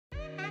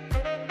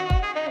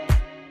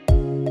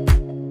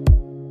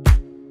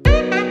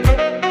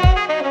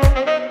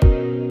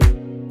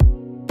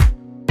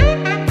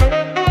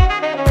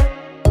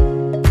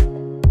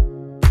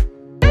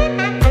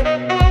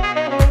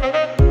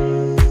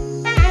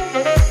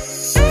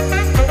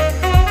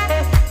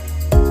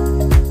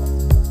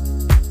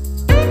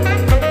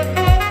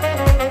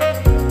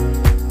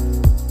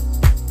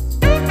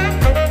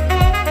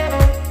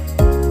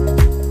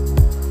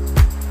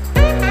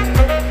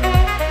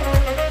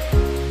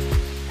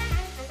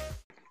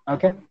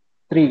Okay,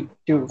 three,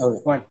 two,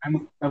 Okay. one.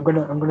 I'm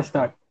gonna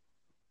start.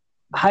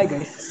 Hi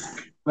guys,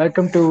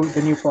 welcome to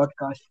the new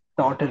podcast,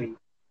 Totally,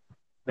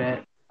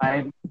 where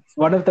I'm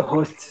one of the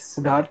hosts,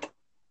 Siddharth,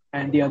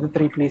 and the other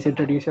three. Please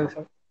introduce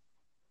yourself.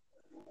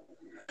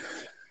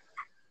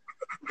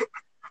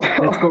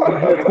 Let's go.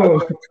 Let's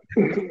go.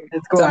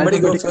 Let's go Somebody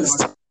go alphabetical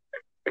first. order.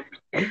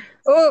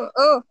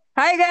 Oh,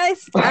 hi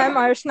guys. I'm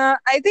Arshna.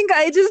 I think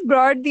I just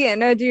brought the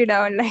energy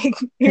down like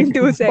in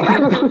 2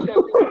 seconds.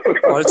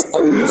 Also,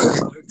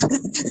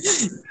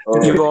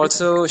 Oh, you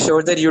also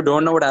showed that you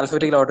don't know what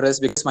alphabetical order is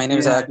because my name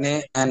is Yeah,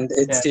 Agne and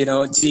yeah.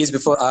 it's G is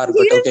before R. He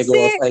But okay, didn't go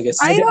off, say, I guess.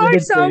 I I heard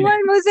did say it.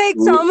 someone was like,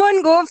 ooh.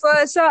 someone go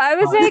first. So I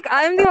was Uh, like,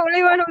 I'm the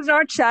only one who's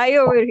not shy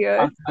over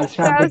here. So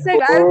Arshna, I was big,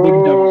 like, I'll.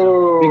 big dum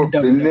dum, big Oh,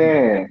 dum dum,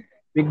 Pinne,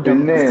 big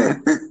dum dum.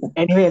 Pinne.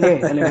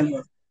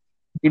 Anyway.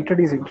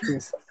 Introduce.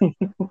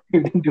 You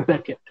didn't do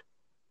that yet.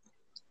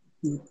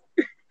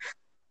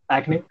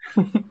 Acne.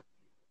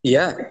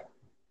 Yeah,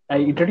 I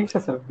introduce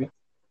yourself.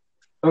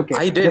 Okay,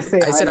 I just did.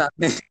 say I said hi.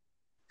 Agne.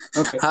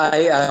 Okay,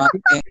 Hi, I'm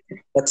Agne.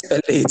 That's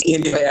spelled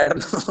AGNE. I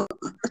don't know.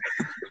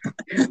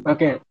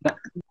 okay.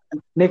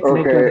 Nick, you're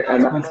Okay, the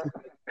and last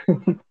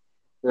one.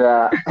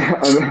 yeah,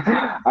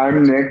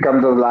 I'm Nick.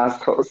 I'm the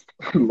last host.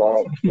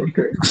 Lol.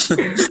 Okay.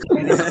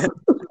 Anyway,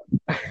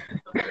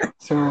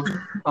 so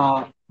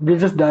we'll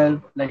just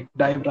dive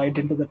right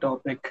into the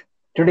topic.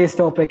 Today's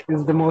topic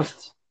is the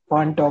most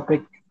fun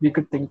topic we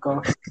could think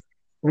of,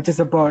 which is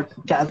about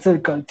cancel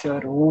culture.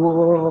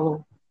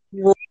 Whoa,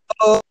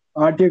 Whoa.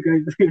 aren't you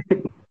guys?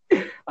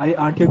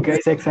 Aren't you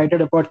guys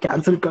excited about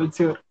cancel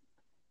culture?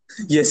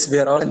 Yes, we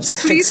are all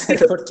Please,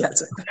 excited about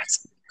cancer.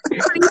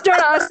 please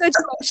don't ask such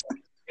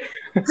questions.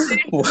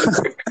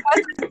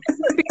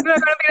 People are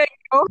going to be like,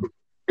 no,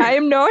 I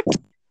am not.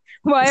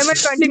 Why am I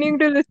continuing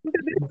to listen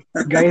to this?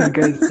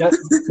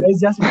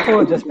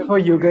 Just before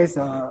you guys,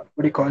 what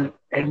do you call,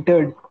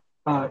 entered,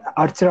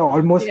 Archana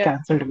almost Yeah.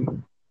 cancelled me.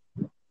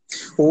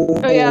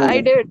 Oh, yeah, I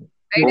Oh, did.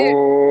 I did.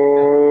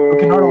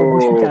 Okay, not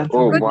almost, she Oh, cancelled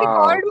oh me. Because he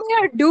called wow. me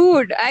a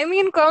dude. I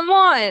mean, come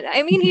on.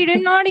 I mean, he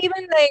did not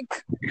even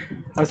like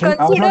I was not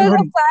consider the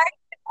even, fact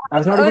I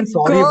was not a even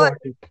sorry girl. about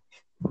it.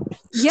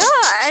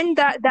 Yeah, and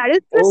that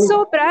is just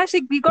so Oh, brash.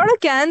 Like, we gotta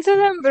cancel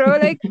him, bro.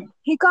 Like,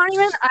 he can't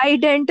even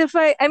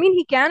identify. I mean,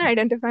 he can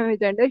identify my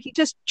gender. He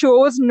just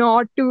chose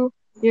not to,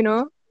 you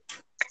know.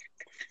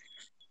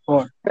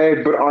 Or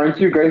hey, but aren't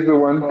you guys the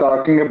one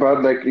talking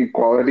about like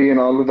equality and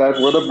all of that?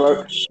 What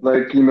about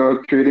like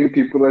treating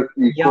people as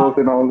yeah, equals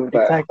and all of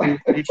that?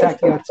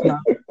 exactly, Archana.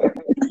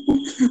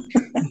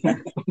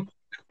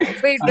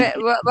 Wait,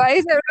 why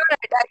is everyone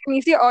attacking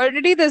me? See,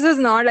 already this is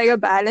not like a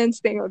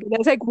balanced thing. Okay?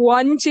 There's like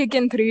one chick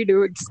and three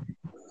dudes.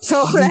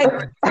 So, like,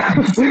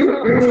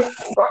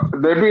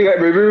 Maybe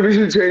we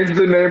should change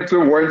the name to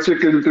One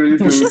Chicken Three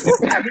Dudes.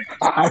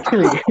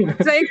 Actually,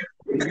 it's like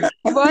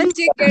one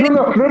chick No, getting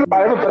no, no, no. I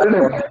have a better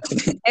name.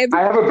 every.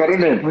 I have a better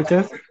name. which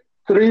is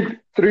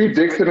Three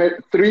dicks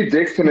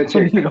and a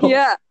chick. no,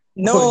 Yeah,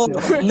 no,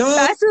 no.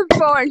 passive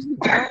porn.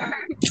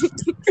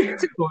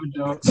 oh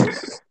no.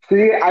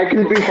 See, I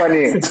can be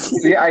funny.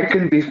 See, I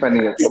can be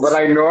funny, but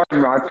I know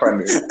I'm not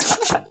funny.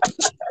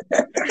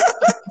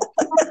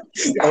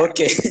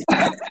 Okay.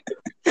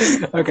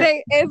 Okay,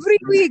 Like every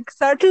week,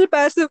 subtle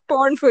passive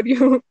porn for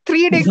you.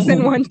 3 dicks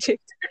and one chick.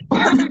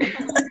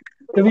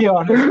 to be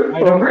honest,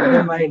 I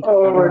don't mind. I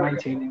Oh don't my mind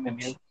changing the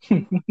name.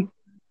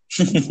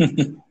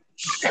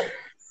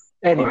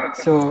 Anyway,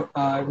 so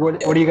what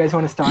do you guys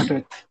want to start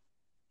with?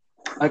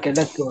 Okay,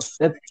 let's go.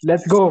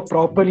 Let's go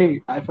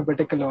properly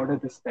alphabetical order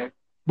this time.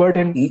 But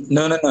in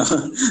No.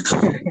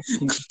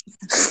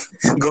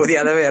 Go the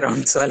other way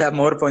around, so I'll have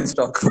more points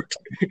to talk about.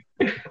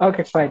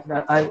 okay, fine.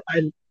 I'll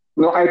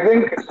No, I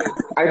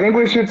think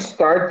we should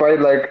start by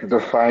like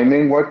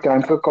defining what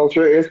cancel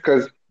culture is,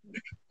 because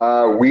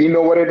we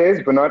know what it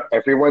is, but not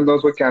everyone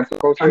knows what cancel I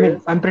culture mean,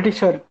 is. I'm pretty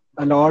sure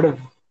a lot of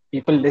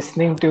people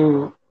listening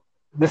to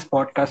this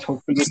podcast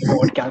hopefully know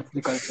what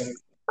cancel culture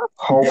is.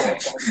 Hope,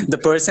 The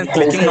person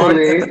clicking on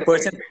hopefully,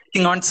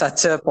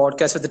 such a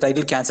podcast with the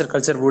title "Cancel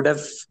Culture" would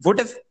have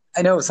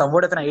I know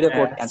somewhat of an idea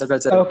about Yeah. cancel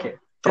culture. Okay.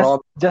 Just,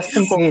 just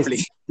in case, Hopefully,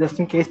 just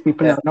in case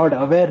people yeah. are not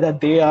aware that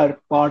they are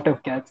part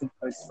of cancel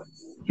culture.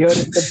 Here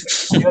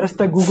is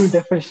the Google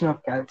definition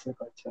of cancel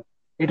culture.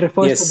 It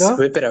refers to Yes, the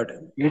whip it out.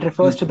 It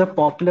refers to the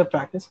popular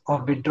practice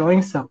of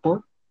withdrawing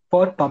support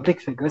for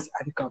public figures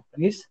and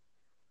companies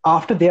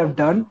after they have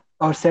done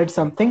or said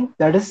something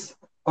that is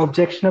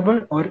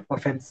objectionable or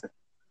offensive.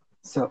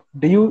 So,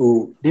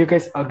 Ooh. do you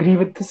guys agree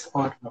with this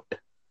or not?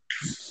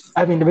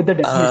 I mean, with the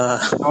definition,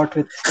 not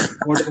with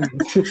what it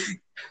means.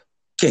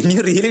 Can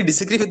you really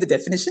disagree with the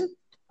definition?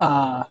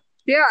 uh,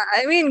 Yeah,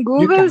 I mean, you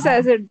Google can.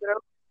 says it, bro.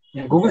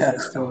 Yeah, Google Yeah.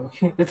 says so.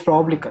 It's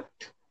probably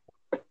correct.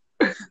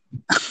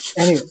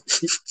 Anyway,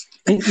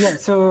 yeah.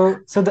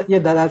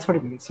 That's what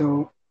it means.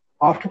 So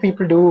after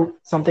people do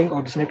something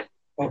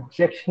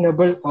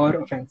objectionable or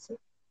offensive,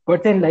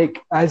 but then like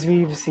as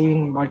we've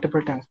seen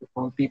multiple times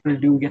before, people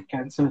do get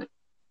cancelled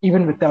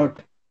even without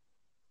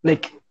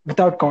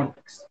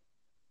context.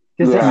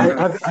 Because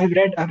yeah.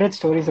 I've read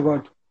stories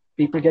about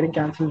people getting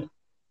cancelled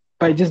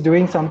by just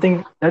doing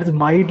something that is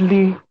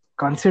mildly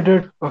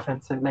considered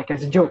offensive, like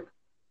as a joke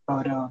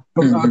or a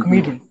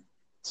comedian.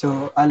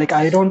 So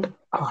I don't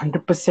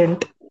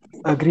 100%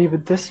 agree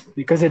with this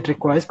because it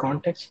requires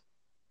context.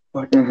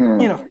 But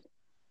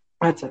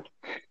that's it.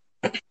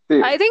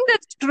 I think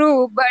that's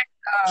true, but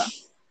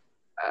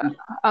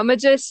I'ma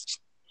just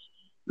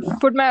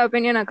put my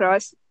opinion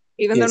across,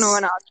 even though no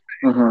one asked.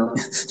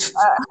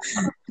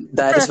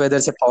 That is why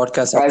there's a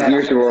podcast. As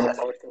usual.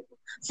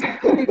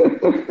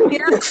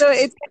 Yeah, so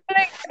it's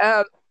like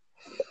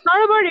it's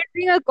not about it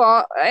being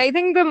I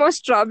think the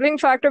most troubling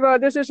fact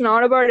about this is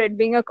not about it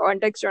being a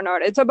context or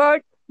not. It's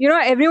about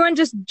everyone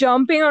just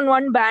jumping on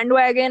one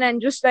bandwagon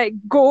and just like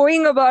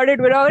going about it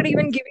without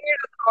even giving it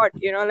a thought.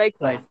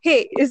 Right.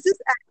 Hey, is this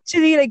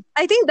actually like?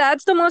 I think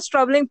that's the most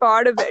troubling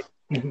part of it.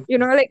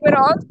 We're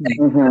all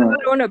saying our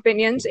own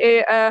opinions.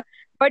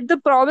 But the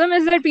problem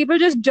is that people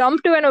just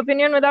jump to an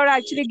opinion without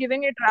actually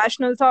giving it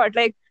rational thought.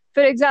 Like,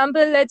 for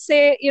example, let's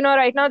say,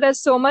 right now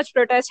there's so much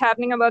protest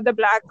happening about the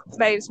Black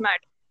Lives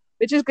Matter,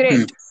 which is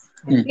great.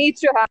 It needs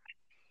to happen.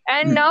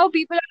 And now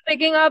people are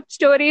picking up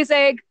stories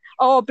like,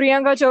 oh,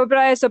 Priyanka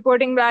Chopra is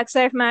supporting Black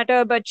Lives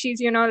Matter, but she's,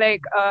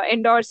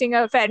 endorsing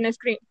a fairness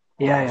cream.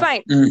 Yeah.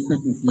 Fine.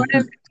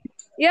 Whatever.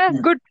 Yeah,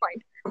 good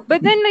point.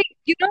 But then,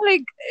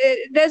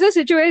 there's a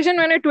situation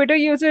when a Twitter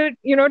user,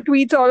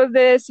 tweets all of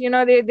this,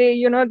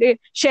 they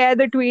share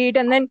the tweet,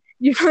 and then,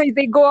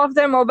 they go off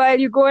their mobile,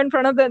 they go in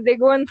front of the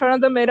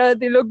mirror,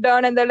 they look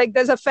down, and they're like,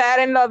 there's a fair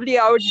and lovely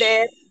out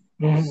there.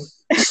 Mhm.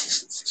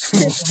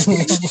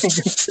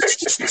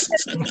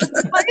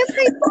 Why is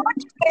it not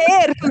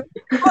fair?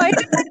 Why is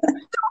it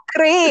so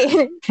gray?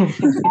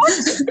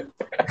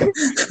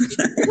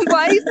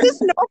 Why is this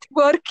not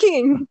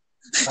working?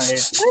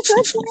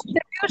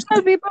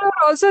 Delusional people are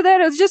also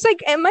there. It's just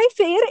like, am I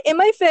fair?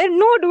 Am I fair?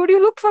 No, dude, you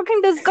look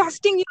fucking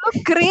disgusting. You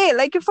look grey.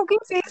 Like, your fucking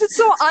face is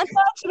so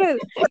unnatural.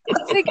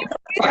 It's like your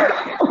face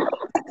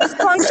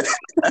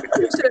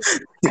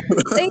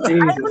like,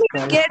 I don't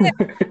even get it.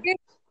 Okay?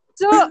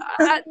 So,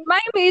 my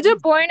major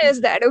point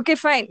is that, okay,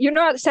 fine.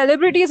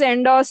 Celebrities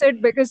endorse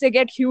it because they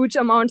get huge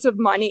amounts of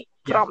money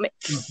from it.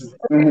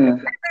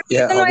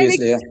 Yeah,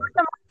 obviously. Huge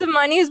amounts of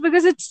money is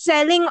because it's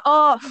selling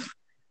off.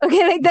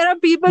 Okay, like there are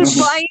people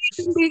buying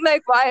it and being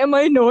like, why am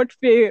I not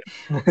fair?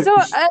 So,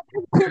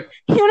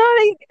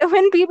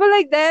 when people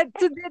like that,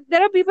 so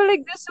there are people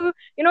like this who,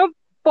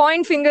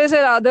 point fingers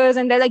at others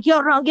and they're like,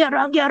 you're wrong.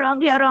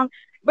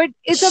 But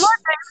it's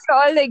about time to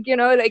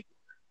all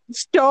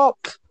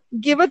stop,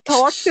 give a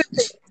thought to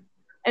it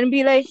and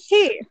be like,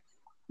 hey,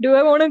 do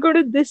I want to go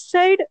to this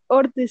side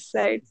or this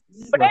side?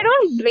 But I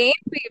don't blame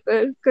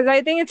people because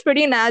I think it's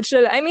pretty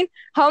natural. I mean,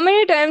 how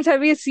many times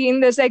have you seen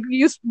this? Like,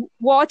 you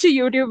watch a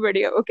YouTube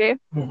video, okay?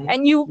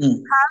 And you have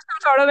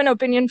some sort of an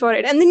opinion for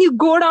it. And then you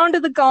go down to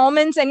the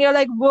comments and you're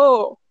like,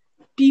 whoa,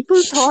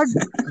 people thought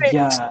different.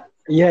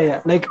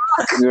 Yeah. Like,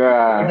 that's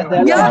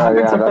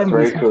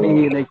very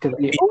true.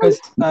 Because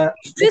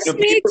this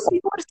makes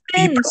more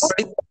sense.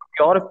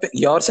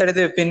 Your side of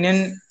the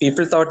opinion,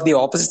 people thought the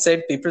opposite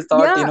side. People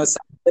thought, some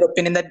other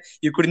opinion that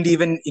you couldn't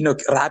even,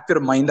 wrap your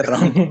mind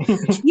around.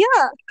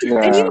 Yeah.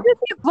 And you just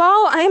say,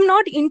 wow, I am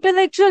not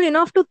intellectual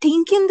enough to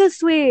think in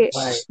this way.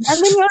 Right.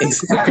 And then you're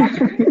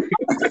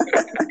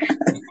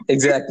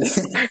Exactly.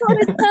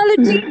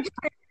 personality.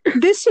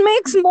 This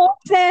makes more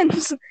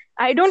sense.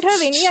 I don't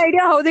have any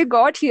idea how they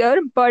got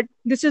here, but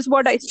this is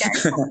what I stand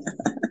for.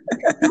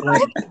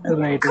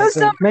 Right. Because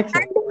some Makes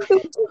sense. random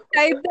dude just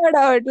type that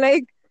out.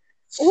 Like,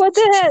 what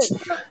the hell?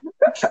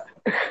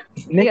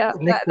 Nick,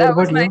 that what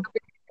was about my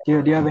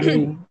you? Do you have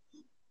any?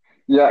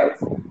 Yeah.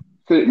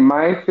 See,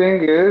 my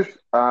thing is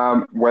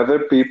whether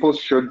people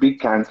should be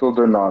cancelled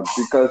or not,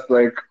 because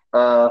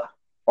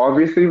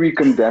obviously we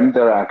condemn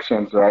their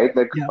actions, right?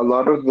 Like a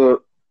lot of the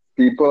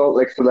people,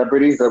 like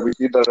celebrities that we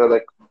see that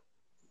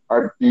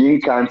are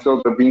being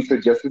cancelled or being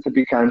suggested to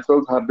be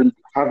cancelled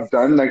have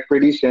done like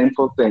pretty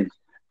shameful things.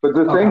 But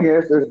the thing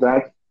is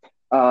that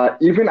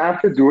even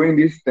after doing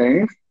these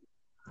things,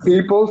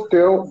 people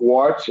still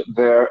watch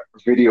their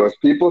videos.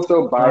 People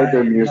still buy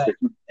their music.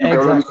 You know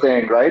what I'm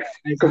saying, right?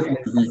 Because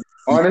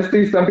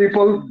honestly, some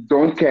people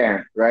don't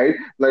care, right?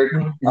 Like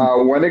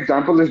one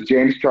example is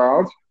James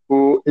Charles,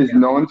 who is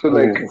known to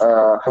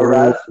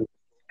harass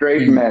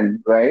straight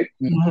men, right?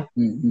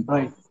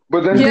 Right.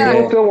 But then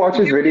people still watch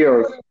his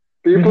videos.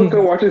 People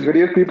still watch his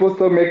videos. People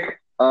still make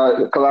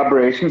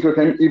collaborations with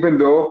him, even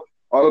though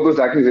all of those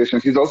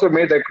accusations. He's also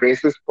made like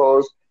racist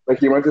posts. Like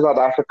he went to South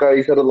Africa.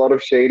 He said a lot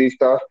of shady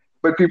stuff.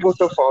 But people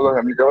still follow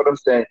him. You know what I'm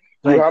saying?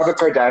 Right. You have the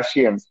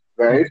Kardashians,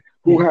 right?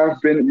 Who have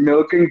been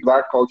milking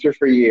black culture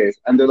for years.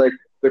 And they're like,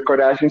 the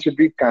Kardashians should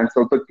be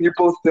cancelled. But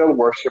people still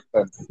worship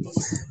them.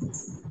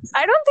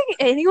 I don't think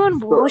anyone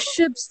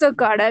worships the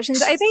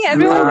Kardashians. I think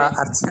everyone...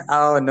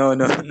 No.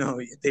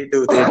 They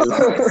do.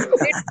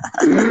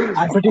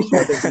 I'm pretty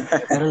sure they do.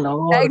 I don't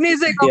know. Agnes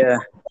is like, Yeah.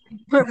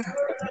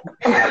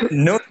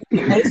 No.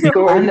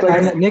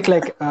 And Nick,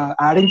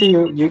 adding to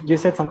you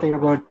said something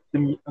about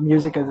the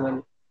music as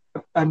well.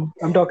 I'm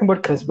talking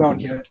about Chris Brown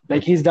here.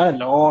 Like he's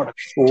done a lot of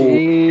Oh,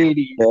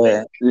 shady,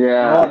 yeah.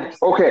 Yeah.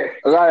 Okay.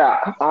 Yeah.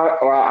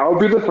 I'll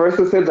be the first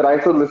to say that I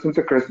still listen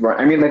to Chris Brown.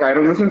 I mean, like, I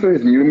don't listen to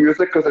his new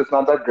music because it's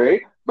not that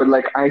great, but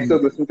like, I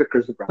still listen to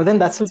Chris Brown but then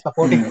that's still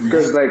supporting him,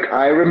 because, right? like,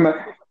 I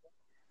remember.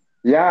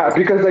 Yeah,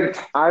 because like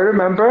I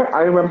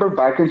remember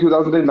back in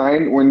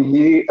 2009 when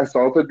he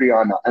assaulted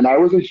Rihanna, and I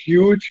was a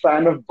huge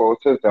fan of both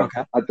of them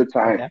Okay. at the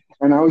time, Okay.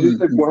 and I was just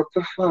like, what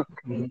the fuck?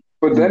 Mhm.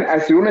 But then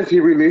as soon as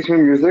he released new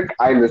music,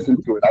 I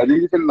listened to it. I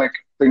didn't even like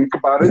think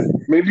about it.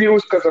 Maybe it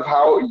was because of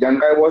how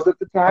young I was at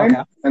the time,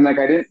 Okay. and like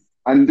I didn't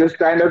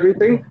understand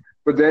everything.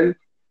 But then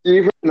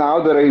even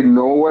now that I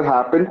know what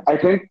happened, I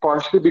think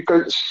partially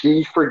because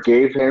she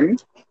forgave him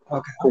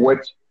Okay. for what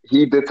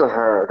he did to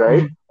her,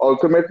 right? Mhm.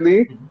 Ultimately,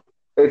 Mhm.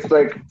 it's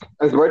like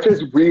as much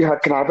as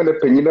can have an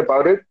opinion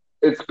about it,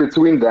 it's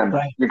between them.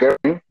 Right. You get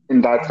me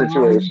in that Um,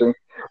 situation.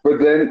 But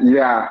then,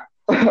 yeah,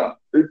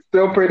 it's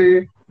still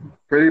pretty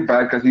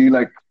bad because he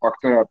like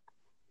fucked her up.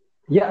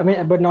 yeah, I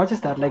mean, but not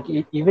just that. Like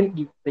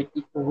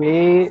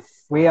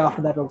way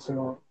after that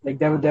also, like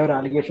there were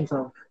allegations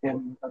of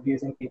him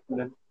abusing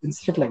people and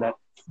shit like that.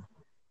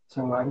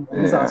 So I'm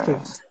just asking.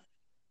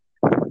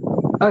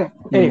 Yeah. Okay.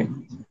 Anyway,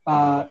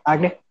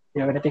 Agni,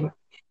 you have anything?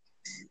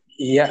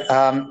 Yeah,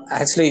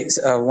 actually,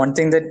 one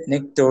thing that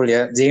Nick told,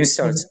 yeah, James Mhm.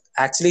 Charles,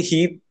 actually,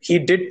 he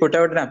did put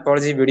out an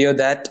apology video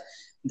that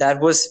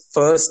was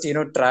first,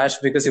 trash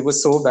because it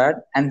was so bad,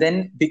 and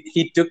then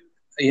he took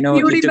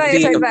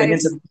PewDiePie's the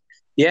opinions advice. of,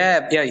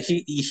 yeah,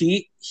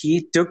 he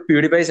took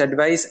PewDiePie's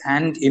advice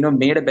and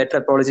made a better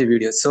apology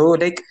video. So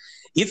like,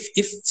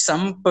 if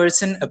some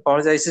person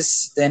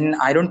apologizes, then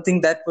I don't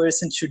think that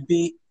person should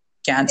be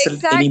cancelled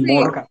Exactly.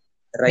 anymore, Okay.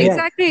 right? Yeah.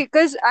 Exactly,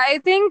 because I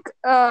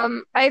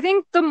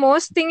think the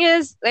most thing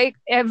is like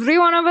every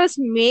one of us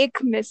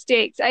make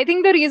mistakes. I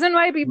think the reason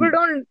why people Mhm.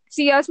 don't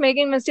see us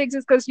making mistakes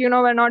is because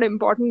we're not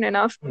important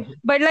enough. Mhm.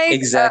 But like,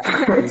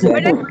 Exactly, but like exactly.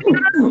 when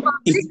you're on a If,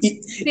 public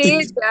if,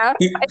 stage, if, yeah,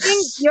 I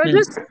think you're if,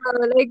 just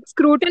like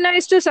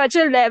scrutinized to such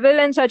a level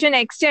and such an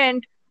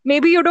extent.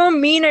 Maybe you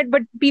don't mean it,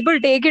 but people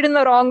take it in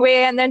the wrong way,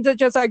 and then it's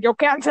just like you're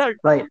cancelled.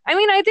 Right. I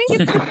mean, I think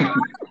it's just part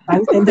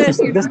And of this this,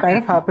 is this kind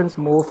of happens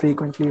more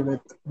frequently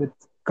with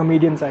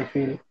comedians, I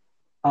feel.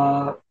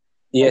 Like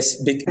yes,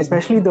 big.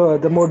 especially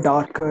the more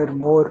darker,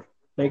 more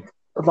like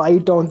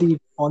right on the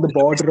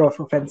border of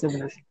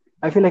offensiveness.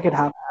 I feel like it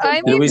happens a I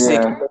lot. mean, Louis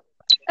C.K.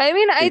 Yeah.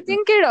 I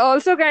think it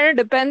also kind of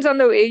depends on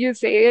the way you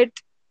say it.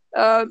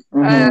 No,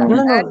 no,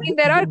 Mm-hmm. I no. mean,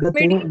 there are The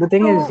thing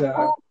comedians is,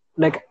 who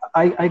like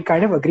I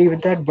kind of agree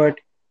with that, but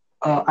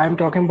I'm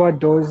talking about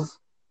those,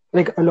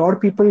 like a lot of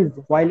people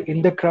while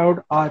in the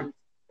crowd are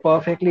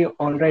perfectly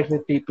all right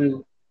with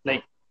people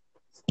like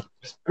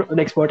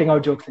spurting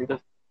out jokes like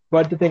this.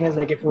 But the thing is,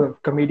 like if a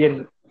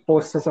comedian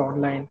posts this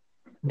online,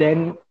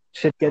 then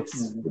shit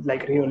gets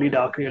like really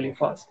dark really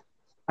fast.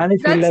 And I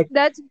feel that's like,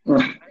 that's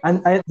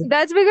and I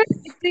that's because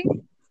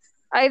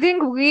I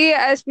think we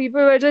as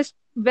people were just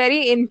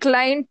very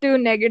inclined to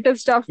negative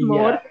stuff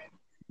more yeah,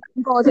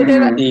 than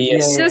positive. Mm-hmm. yeah,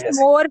 Yes, yeah, Just yeah. yes.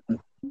 more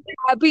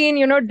happy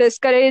in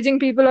discouraging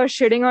people or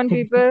shitting on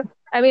people.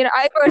 I mean,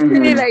 I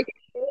personally Mm-hmm. like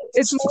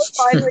it's more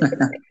fun when you're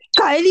like,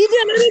 Kylie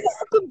Jenner is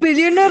a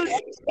billionaire.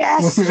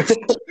 Yes,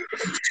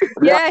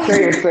 Yeah,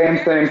 yeah.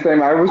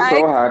 same. I was I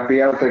so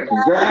happy. I was like,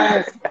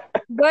 yes.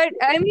 But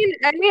I mean,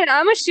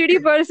 I'm a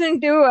shitty person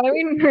too. I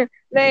mean,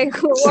 like,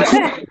 what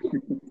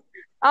the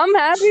I'm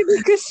happy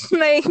because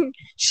like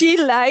she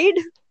lied,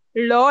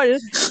 lol.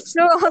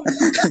 So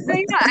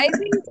I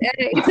think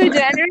it's a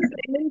general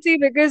tendency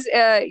because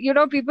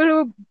people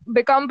who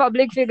become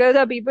public figures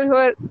are people who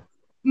are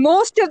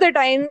most of the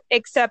time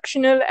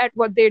exceptional at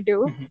what they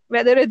do,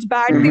 whether it's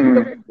bad things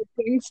or Mm-hmm. good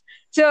things.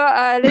 So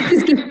let's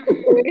just keep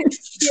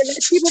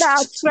let's keep it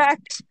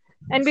abstract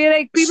and be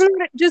like people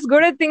are just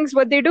good at things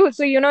what they do.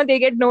 So they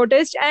get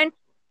noticed and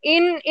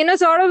in a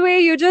sort of way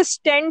you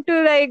just tend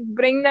to like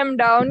bring them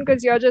down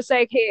because you're just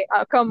like, hey,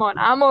 come on,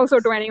 I'm also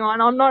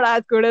 21, I'm not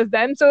as good as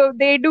them. So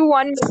they do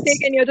one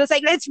mistake and you're just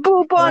like, let's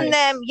poop on Right,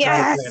 them, right,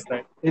 yes,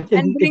 right, right.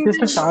 and It's bring just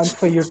a them chance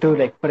for you to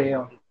like prey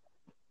on.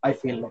 I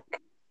feel like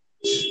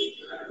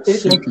it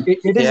is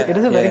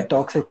a very Yeah.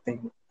 toxic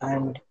thing,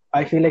 and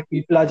I feel like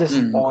people are just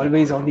Mm.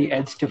 always on the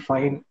edge to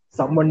find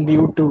someone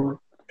new to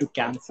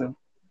cancel,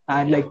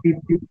 and like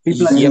people are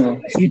just Yep.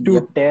 Mm-hmm. ready to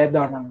Yep. tear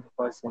down another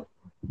person,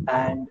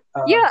 and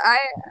yeah I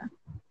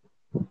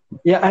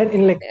yeah,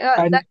 and like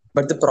and that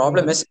But the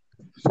problem is,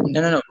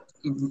 no.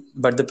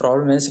 But the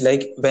problem is,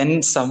 like,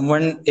 when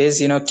someone is,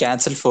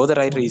 cancelled for the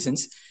right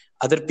reasons,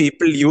 other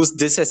people use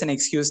this as an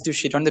excuse to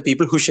shit on the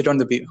people who shit on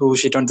the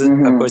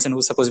Mm-hmm. person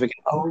who's supposed to be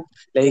cancelled. oh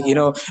Like,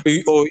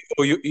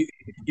 yeah,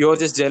 you're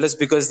just jealous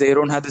because they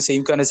don't have the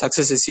same kind of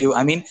success as you.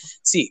 I mean,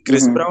 see,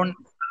 Chris Mm-hmm.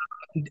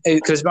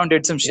 Brown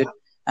did some shit,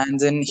 yeah, and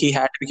then he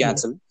had to be mhm,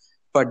 cancelled.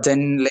 But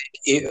then, like,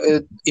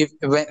 if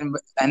when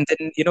and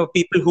then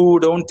people who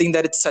don't think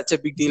that it's such a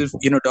big deal,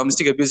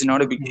 domestic abuse is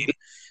not a big deal.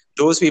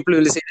 Those people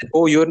will say that,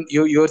 oh,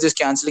 you're just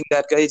canceling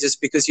that guy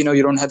just because you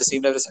don't have the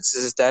same level of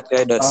success as that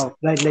guy does.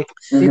 Right, like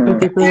Mhm.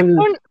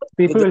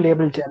 people will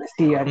label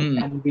jealousy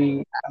and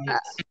be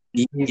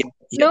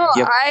No,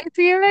 Yep. I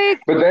feel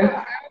like But then,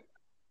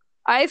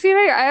 I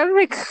have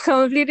like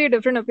completely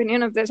different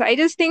opinion of this. I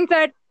just think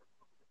that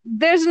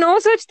there's no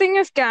such thing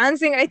as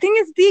canceling. I think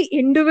it's the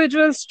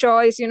individual's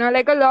choice.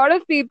 Like a lot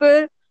of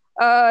people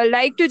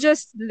like to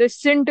just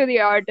listen to the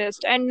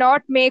artist and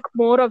not make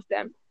more of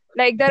them.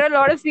 Like there are a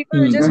lot of people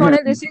who just want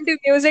to listen to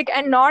music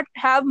and not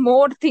have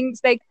more things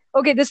like,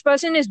 okay, this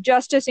person is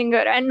just a singer,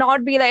 and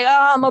not be like,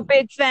 oh, I'm a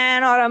big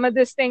fan or I'm a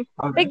this thing.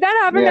 Okay. Like that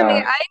happened to me.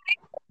 yeah. I like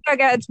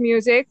Ragaz's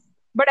music,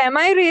 but am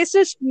I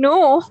racist?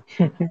 No.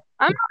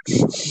 I'm not.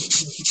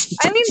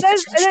 I mean, so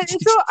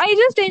I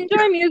just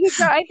enjoy music.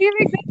 So I feel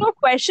like there's no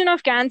question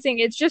of canceling.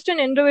 It's just an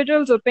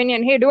individual's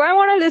opinion. Hey, do I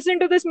want to listen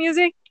to this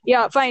music?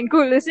 Yeah, fine,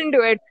 cool, listen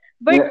to it.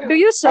 But Yeah, do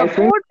you I support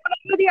think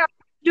whatever the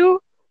artists do?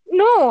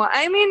 No,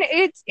 I mean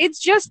it's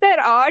just their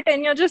art,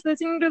 and you're just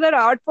listening to their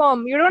art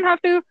form. You don't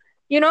have to,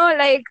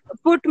 like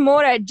put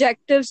more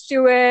adjectives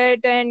to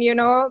it, and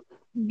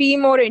be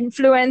more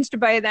influenced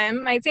by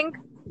them. I think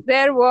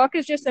their work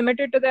is just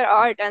limited to their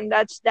art, and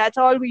that's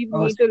all we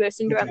need to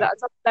listen to, and okay.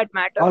 that's all that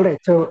matters. All right,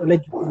 so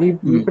like we've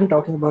been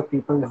talking about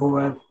people who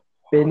have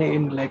been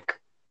in like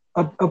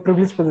a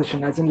privileged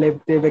position, as in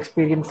like they've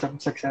experienced some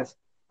success.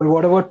 But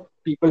what about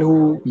people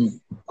who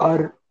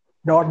are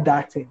not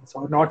that famous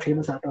or not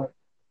famous at all?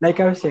 Like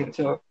I was saying,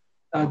 so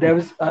I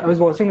was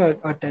watching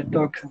a TED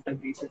Talk sometime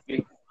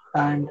recently,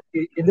 and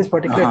in this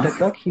particular TED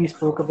Talk, he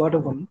spoke about a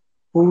woman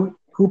who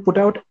put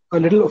out a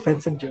little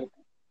offensive joke,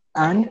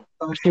 and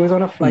she was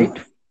on a flight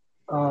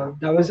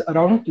that was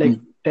around like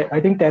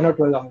I think 10 or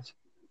 12 hours.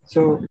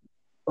 So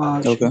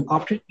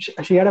after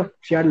she had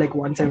like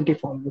 170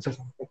 followers or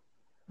something,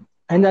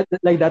 and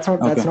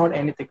that's not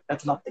anything.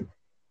 That's nothing.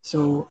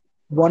 So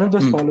one of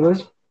those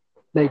followers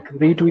like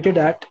retweeted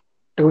that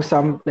to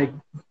some like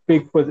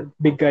big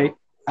guy,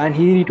 and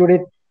he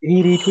retweeted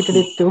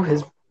it to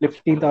his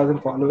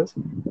 15,000 followers,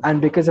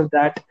 and because of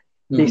that,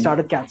 they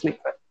started canceling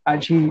her,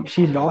 and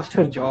she lost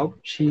her job.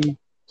 She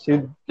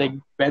like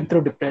went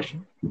through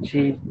depression.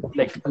 She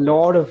like a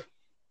lot of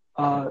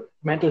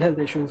mental health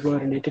issues were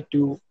related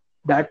to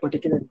that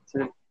particular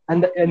incident,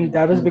 and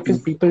that was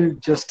because people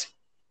just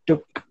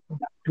took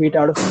that tweet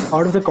out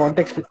of the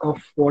context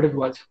of what it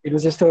was. It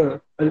was just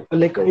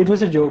like it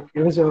was a joke.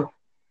 It was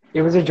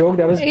a joke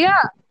that was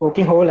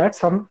poking hole at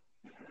some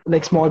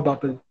like small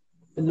bubble.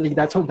 Like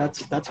that's how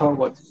it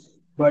was.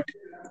 But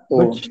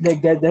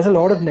like there's a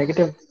lot of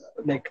negative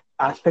like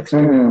aspects to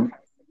it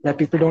that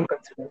people don't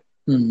consider.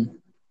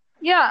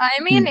 Yeah, I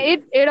mean,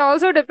 it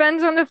also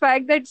depends on the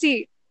fact that,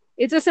 see,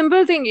 it's a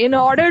simple thing. In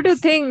order to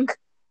think,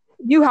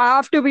 you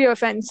have to be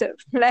offensive.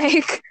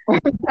 Like,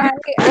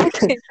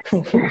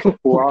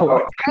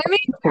 wow.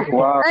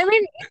 I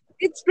mean,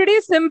 it's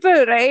pretty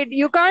simple, right?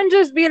 You can't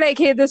just be like,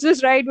 hey, this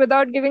is right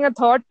without giving a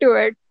thought to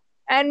it.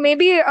 And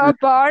maybe a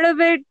part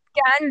of it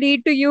can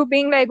lead to you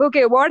being like,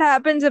 okay, what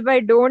happens if I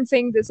don't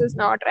think this is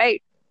not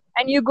right?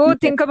 And you go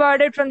think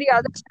about it from the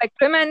other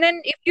spectrum, and then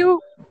if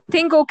you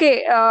think,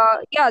 okay,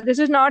 this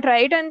is not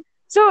right, and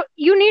so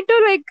you need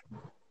to like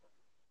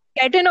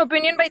get an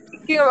opinion by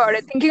thinking about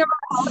it, thinking about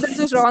how this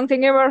is wrong,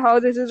 thinking about how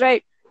this is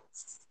right.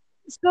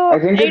 So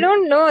I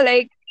don't know,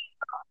 like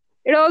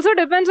it also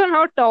depends on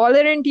how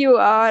tolerant you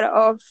are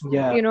of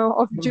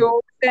of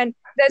jokes, and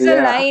there's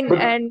a line,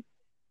 and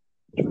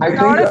I a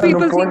lot of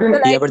people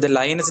think but the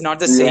line is not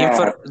the same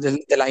for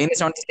the line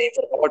is not the same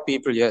for all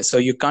people. Yeah, so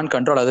you can't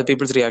control other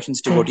people's reactions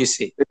to what you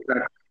say.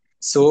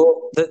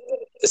 So the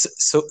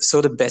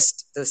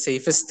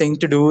safest thing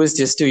to do is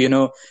just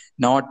to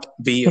not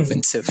be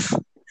offensive,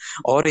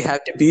 or you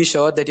have to be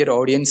sure that your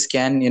audience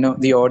can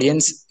the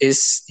audience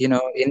is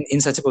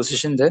in such a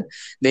position that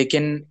they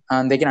can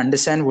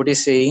understand what you're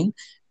saying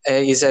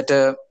is at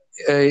a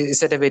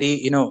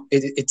very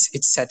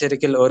it's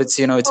satirical, or it's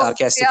it's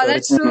sarcastic. Yeah,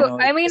 that's true.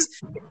 I mean,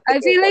 I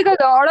feel like a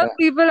lot of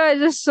people are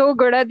just so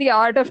good at the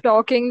art of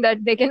talking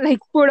that they can like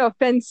put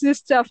offensive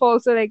stuff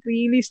also like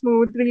really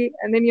smoothly,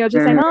 and then you're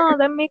just like, oh,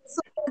 that makes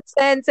so much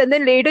sense, and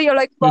then later you're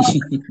like, fuck.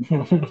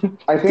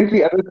 I think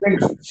the other thing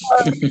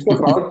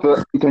about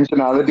the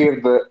intentionality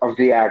of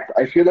the act,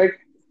 I feel like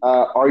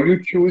are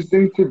you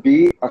choosing to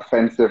be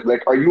offensive?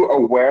 Like, are you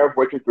aware of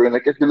what you're doing?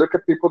 Like, if you look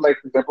at people like,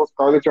 for example,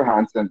 Scarlett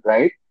Johansson,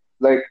 right?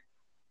 Like,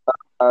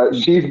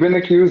 she's been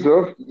accused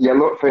of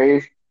yellow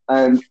face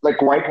and like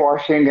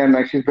whitewashing, and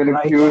like she's been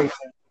accused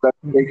of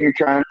taking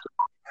trans,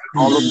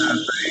 all of that.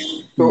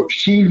 Right? So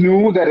she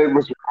knew that it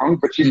was wrong,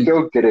 but she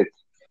still did it,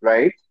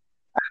 right?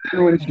 And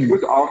then when she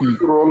was offered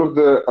the role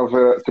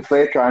to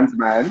play a trans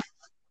man,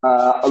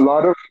 a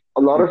lot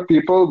of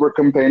people were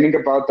complaining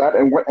about that,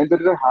 and what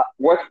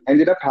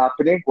ended up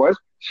happening was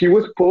she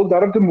was pulled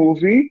out of the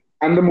movie,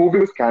 and the movie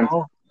was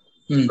cancelled,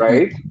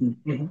 right?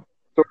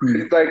 So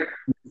it's like,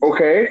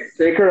 okay,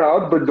 take her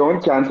out, but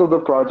don't cancel the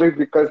project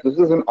because this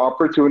is an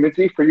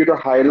opportunity for you to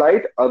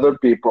highlight other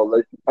people,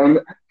 like,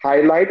 and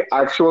highlight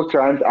actual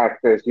trans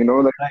actors. Like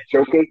Right.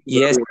 showcase.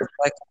 Yes,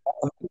 like,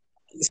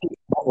 see,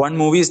 one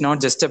movie is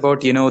not just about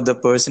the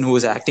person who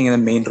is acting in the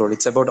main role.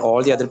 It's about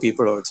all the other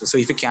people also. So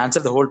if you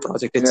cancel the whole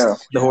project, it's Yeah,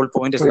 the whole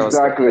point is True. lost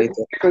exactly. right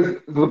there. Because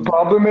the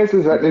problem is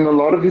that in a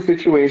lot of these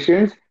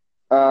situations,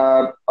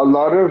 a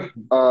lot of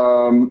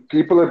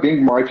people are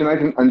being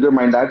marginalized and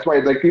undermined. That's why,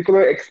 like, people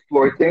are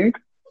exploiting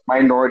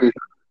minorities.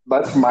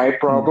 That's my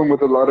problem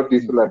with a lot of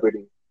these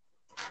celebrities.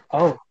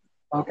 Oh,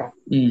 okay.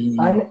 Mm-hmm.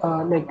 And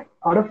like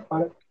out of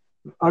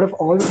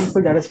all the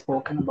people that have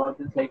spoken about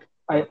this, like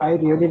I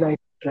really like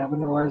Trevor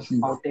Noah's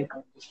outtake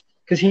on this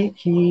because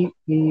he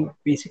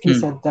basically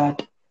said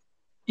that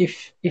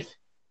if if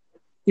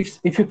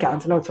if you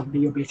cancel out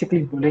somebody, you're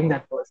basically bullying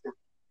that person,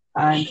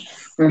 and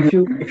if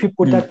you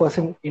put that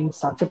person in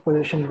such a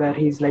position where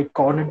he's like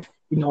cornered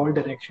in all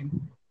directions,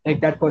 like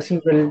that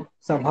person will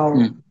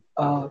somehow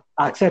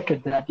accept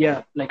it that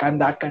yeah, like I'm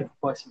that kind of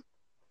person,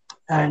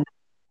 and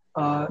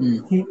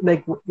he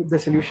like the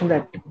solution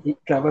that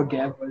Trevor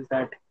gave was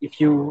that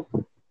if you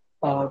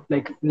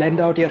like lend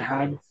out your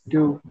hand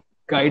to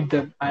guide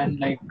them and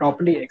like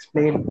properly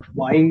explain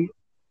why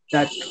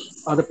that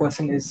other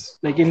person is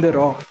like in the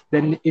wrong,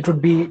 then it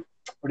would be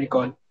what do you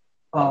call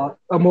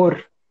a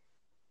more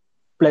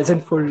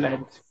pleasantful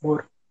and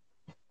more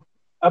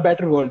a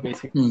better world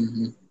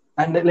basically.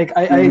 And like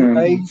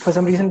I for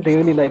some reason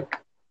really like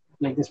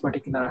this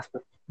particular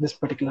aspect, this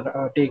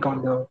particular take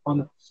on the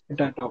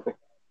entire topic.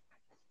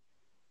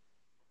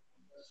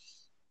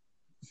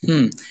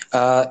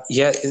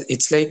 Yeah,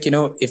 it's like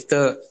if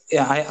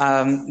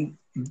I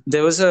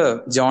there was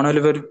a John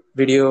Oliver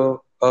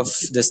video of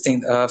this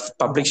thing of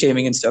public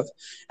shaming and stuff,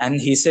 and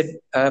he said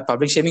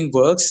public shaming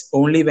works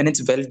only when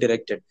it's well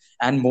directed,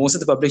 and most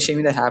of the public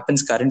shaming that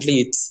happens currently,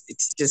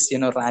 it's just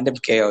random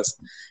chaos,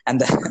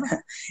 and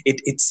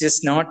it's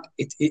just not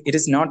it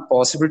is not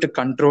possible to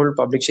control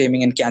public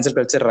shaming and cancel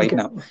culture right Okay.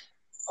 now.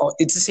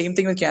 It's the same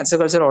thing with cancel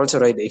culture also,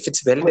 right? If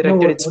it's well No,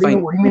 directed, it's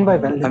fine. what do you mean by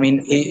well I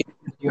mean, directed?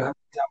 Do you have an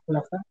example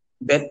of that?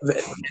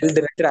 well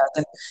directed as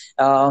in,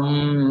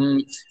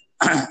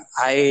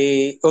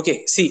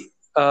 okay, see,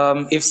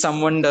 if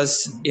someone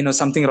does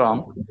something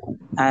wrong,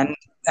 and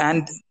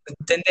and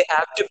then they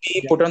have to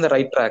be put on the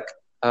right track.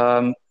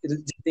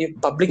 The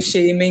public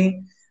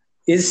shaming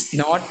is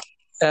not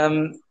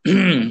um,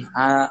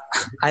 I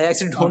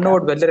actually don't know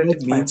what well directed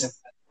It's fine. means.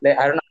 Like,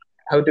 I don't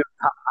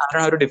know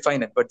how to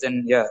define it, but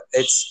then yeah,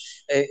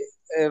 it's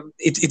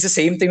the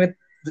same thing with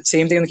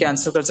in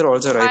cancel culture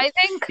also, right?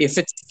 If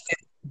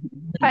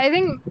I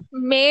think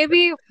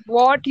maybe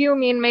what you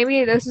mean,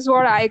 maybe this is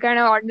what I kind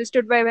of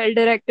understood by well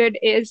directed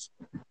is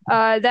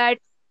that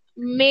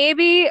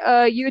maybe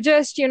you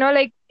just,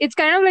 like, it's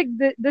kind of like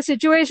the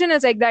situation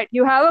is like that.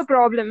 You have a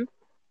problem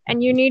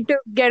and you need to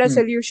get a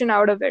solution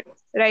out of it,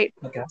 right?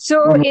 Okay.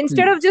 So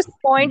instead of just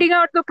pointing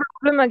out the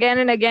problem again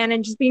and again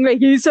and just being like,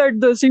 he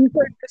said this,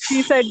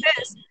 he said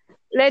this,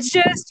 let's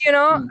just,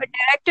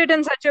 direct it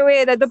in such a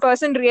way that the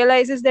person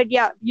realizes that,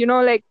 yeah,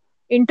 like,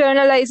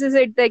 internalizes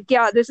it, like,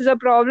 yeah, this is a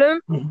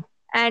problem,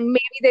 and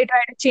maybe they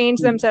try to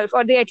change themselves,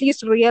 or they at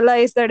least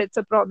realize that it's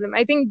a problem.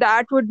 I think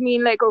that would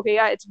mean like, okay,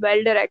 yeah, it's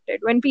well directed.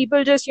 When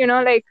people just,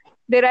 like,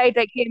 they write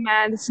like, hey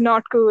man, it's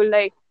not cool,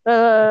 like,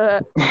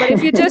 but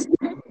if you just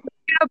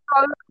a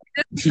problem,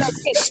 just like,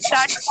 hey,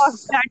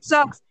 that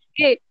sucks.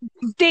 Hey,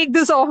 take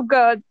this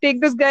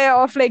guy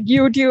off like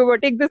YouTube, or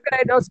take this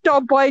guy off,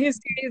 stop buying his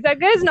CDs. That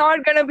guy's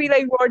not gonna be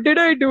like, what did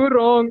I do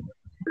wrong?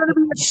 He's gonna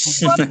be like,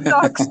 what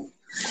sucks?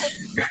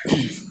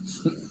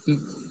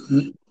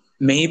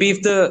 Maybe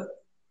if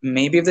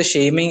the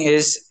shaming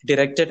is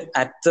directed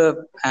at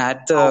the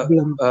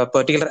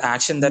particular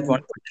action that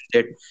one person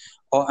did,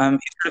 or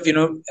instead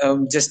of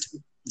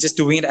just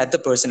doing it at the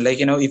person, like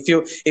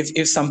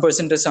if some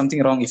person does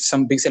something wrong, if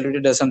some big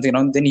celebrity does something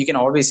wrong, then you can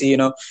always see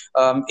in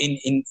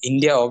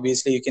India,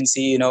 obviously you can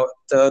see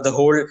the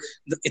whole,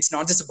 it's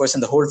not just a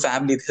person, the whole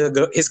family,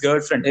 his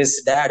girlfriend,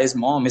 his dad, his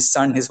mom, his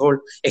son, his whole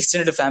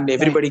extended family,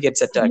 everybody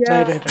gets attacked.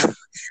 Right.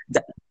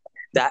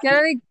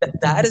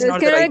 That is not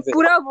the right way.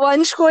 Pura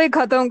vansh ko hi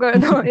khatam kar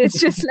do. It's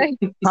just like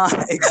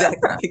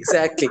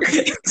exactly.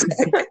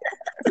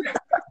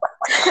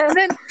 And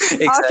then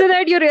after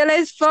that you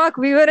realize, fuck,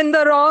 we were in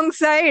the wrong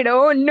side.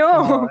 Oh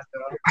no.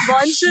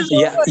 Vansh is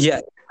yeah.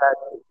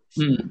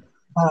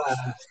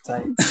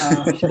 Sorry.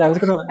 Shit, I was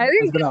gonna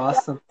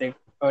ask something.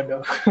 Oh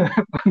no.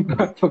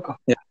 I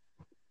forgot. Yeah.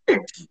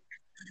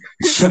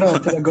 No,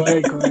 go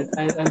ahead.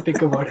 I'll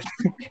think about it.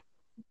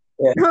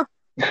 Yeah.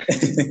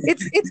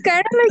 It's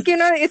kind of like,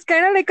 it's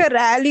kind of like a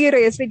rally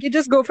race. Like, you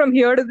just go from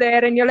here to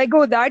there and you're like,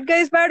 oh, that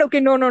guy's bad. Okay,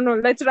 no,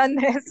 let's run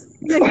there.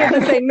 Then you're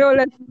just like, no,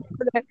 let's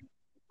go there.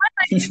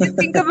 But if you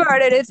think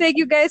about it, it's like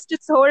you guys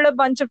just hold a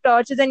bunch of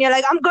torches and you're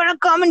like, I'm gonna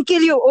come and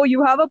kill you. Oh,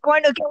 you have a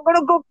point. Okay, I'm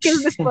gonna go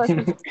kill this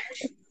person.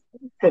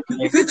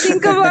 If you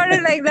think about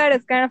it like that,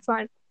 it's kind of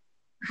fun.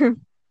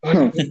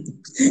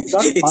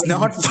 It's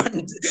not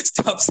fun.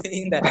 Stop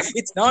saying that.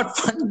 It's not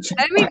fun.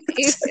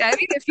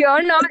 If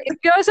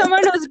you're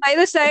someone who's by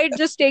the side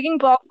just taking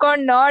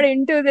popcorn, not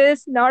into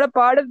this, not a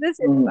part of this,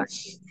 it's fun.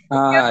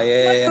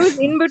 Yeah. Who's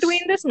in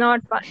between this,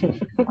 not fun.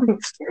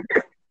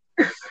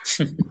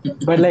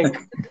 But like,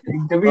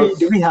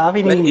 do we have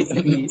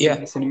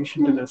any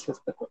solution to this?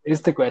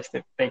 Is the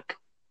question. Like,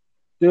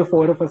 do the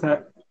four of us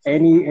have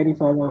any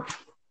form of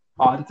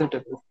answer to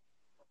this?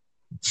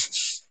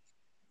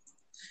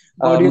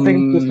 Or do you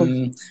think this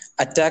will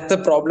attack the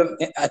problem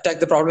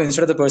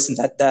instead of the person?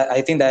 That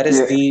I think that is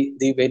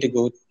the way to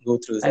go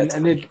through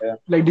that.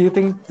 Like, do you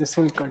think this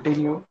will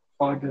continue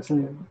or this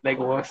will like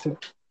worsen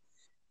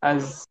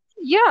as?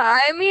 Yeah,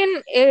 I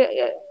mean,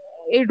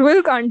 it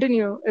will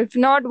continue. If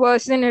not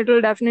worsen, it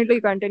will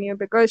definitely continue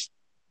because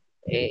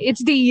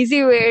it's the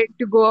easy way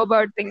to go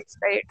about things,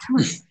 right?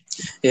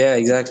 Yeah,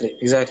 exactly.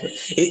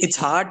 It's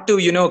hard to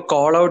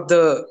call out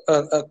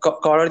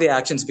the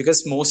actions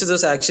because most of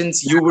those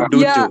actions you would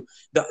do too.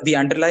 The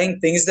underlying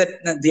things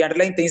that person, the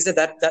underlying things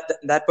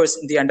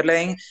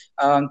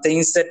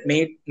that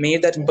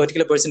made that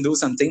particular person do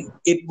something,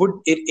 it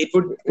would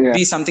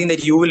be something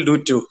that you will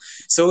do too.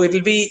 So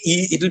it'll be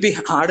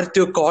harder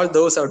to call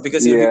those out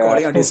because you'll be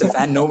calling out yourself,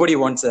 and nobody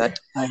wants that.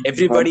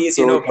 Everybody is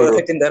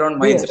perfect in their own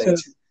minds, right?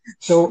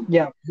 So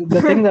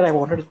the thing that I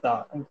wanted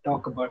to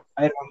talk about,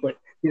 I remember.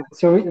 Yeah,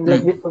 so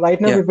right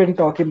now we've been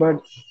talking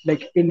about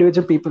like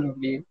individual people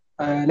only.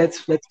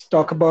 Let's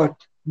talk about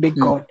big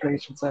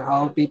corporations and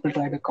how people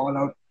try to call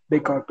out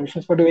big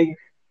corporations for doing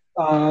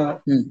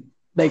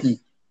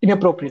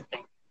inappropriate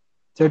things.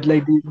 So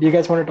like, do you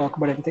guys want to talk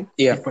about anything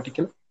in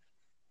particular?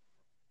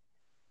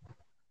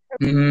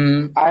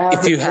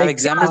 If you have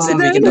examples, then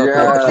we can talk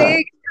about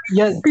it.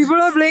 Yes, people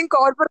are playing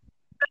corporate.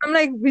 I'm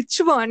like,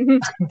 which one?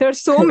 There's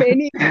so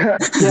many.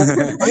 And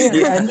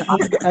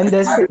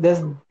there's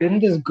been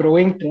this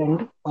growing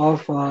trend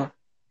of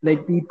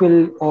like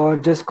people or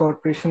just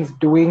corporations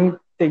doing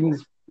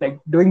things like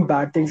doing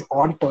bad things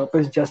on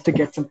purpose just to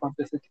get some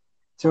publicity.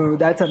 So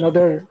that's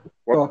another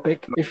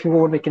topic. If you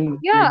want, we can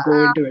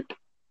go into it.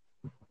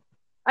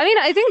 I mean,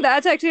 I think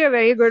that's actually a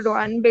very good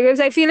one because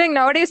I feel like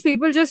nowadays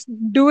people just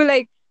do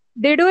like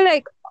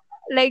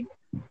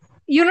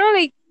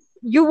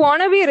you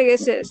want to be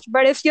racist,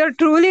 but if you're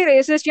truly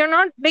racist, you're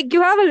not like,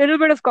 you have a little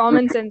bit of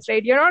common sense,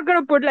 right? You're not going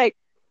to put like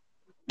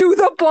to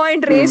the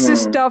point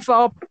racist stuff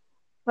up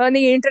on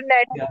the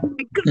internet.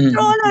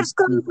 Controllers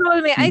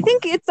control me. I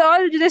think it's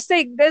all just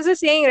like, there's a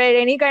saying, right?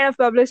 Any kind of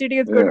publicity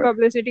is good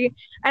publicity.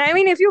 And I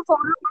mean, if you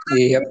follow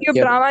YouTube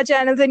drama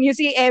channels and you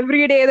see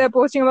every day they're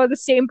posting about the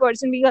same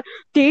person being like,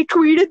 they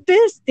tweeted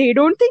this, they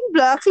don't think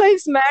Black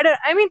Lives Matter.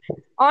 I mean,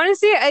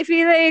 honestly, I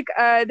feel like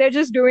they're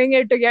just doing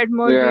it to get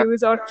more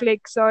views or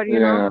clicks or, you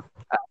know.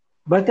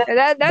 But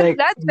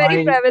that's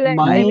very prevalent.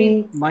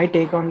 My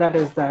take on that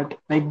is that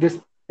like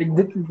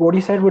what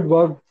you said would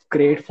work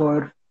great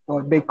for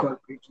big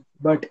corporations,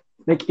 but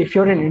like if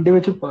you're an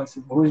individual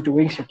person who's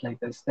doing shit like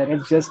this, then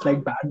it's just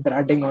like bad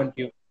branding on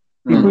you.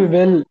 People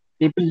will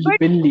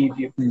leave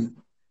you.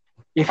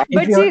 If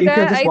you're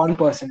just one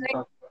person.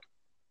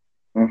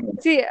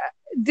 See,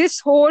 this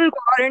whole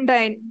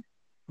quarantine,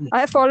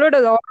 I followed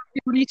a lot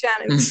of beauty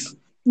channels.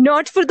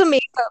 Not for the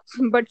makeup,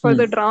 but for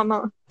the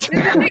drama. This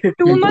is like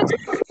too much.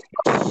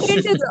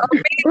 It is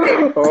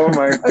amazing. Oh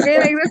my God. Okay,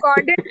 like the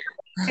content.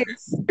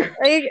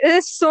 Like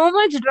there's so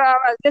much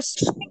drama, there's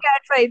so many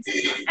cat fights,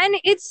 and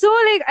it's so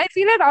like, I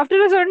feel like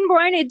after a certain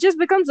point it just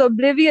becomes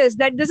oblivious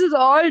that this is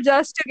all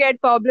just to get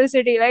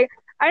publicity. Like,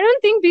 I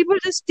don't think people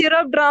just stir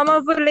up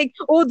drama for like,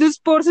 oh, this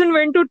person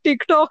went to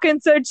TikTok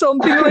and said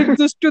something like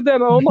this to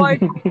them. Oh my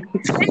God.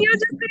 And you're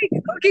just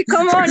like, okay,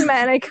 come on,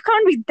 man. Like, it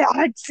can't be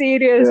that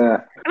serious.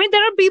 I mean,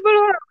 there are people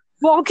who are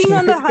walking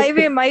on the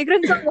highway.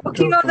 Migrants are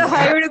walking on the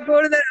highway to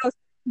go to their house.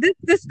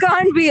 This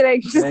can't be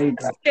like, this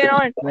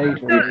cannot.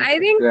 So I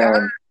think,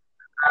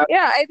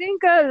 I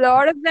think a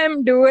lot of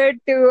them do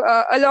it to,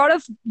 a lot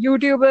of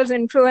YouTubers,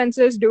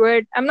 influencers do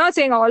it. I'm not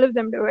saying all of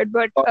them do it,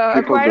 but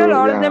quite a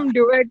lot of them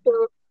do it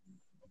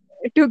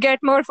to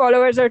get more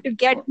followers or to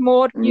get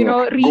more, you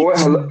know, reach.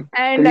 And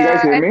can you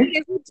guys hear me?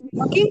 If it's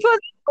working for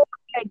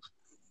them,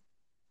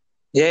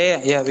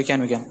 Yeah, we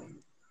can.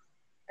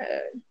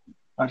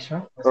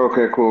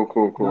 Okay,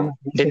 cool.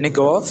 Didn't it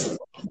go off?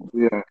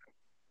 Yeah.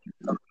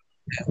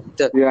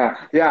 So,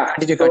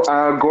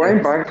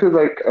 going back to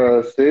like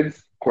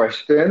Sid's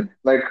question,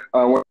 like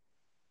what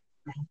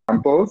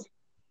examples?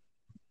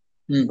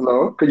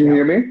 Hello, can you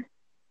hear me?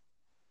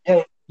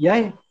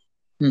 Yeah.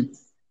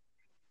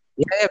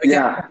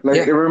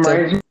 It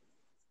reminds me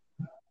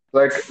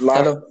like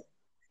last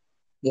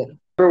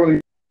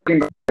when we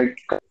were like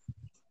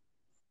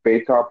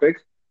debate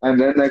topics, and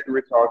then like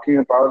we're talking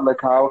about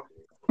like how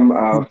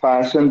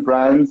fashion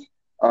brands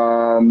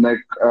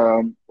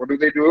what do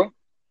they do?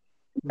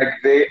 Like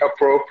they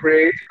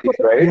appropriate,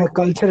 right? Yeah,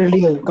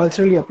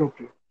 culturally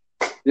appropriate.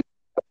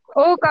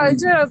 Oh,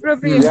 culture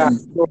appropriation. Yeah.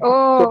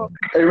 So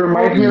it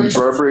reminds me of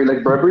Burberry.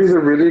 Like Burberry is a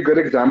really good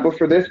example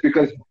for this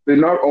because they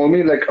not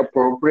only like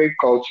appropriate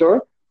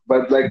culture,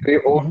 but like they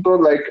Mhm. also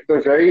like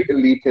they're very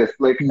elitist.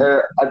 Like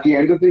at the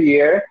end of the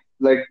year,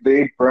 like they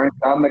burnt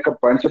down like a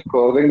bunch of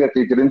clothing that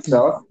they didn't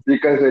sell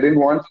because they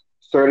didn't want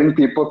certain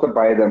people to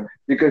buy them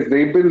because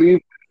they believe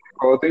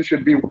clothing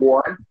should be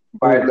worn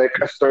by Oh, like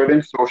a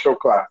certain social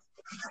class.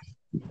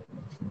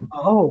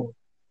 oh,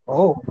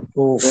 oh.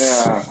 Oof.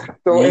 Yeah.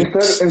 So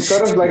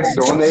instead of like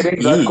donating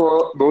Yee.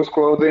 those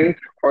clothing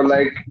or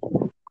like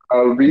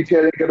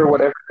retailing it or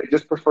whatever, they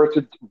just prefer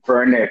to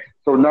burn it.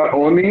 So not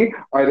only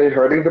are they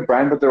hurting the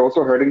brand, but they're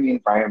also hurting the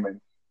environment,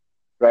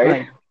 right?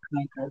 Right.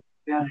 Right.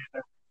 Yeah.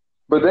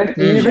 But then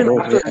Mm, even oh,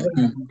 after yeah. that,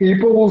 Mm.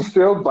 people will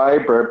still buy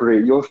Burberry.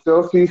 You'll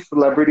still see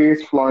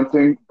celebrities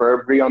flaunting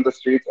Burberry on the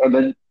streets, and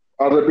then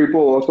other people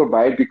will also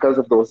buy it because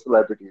of those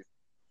celebrities.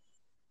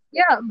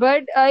 Yeah,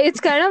 but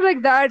it's kind of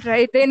like that,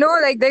 right? They know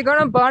like they're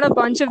gonna burn a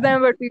bunch of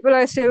them, but people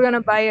are still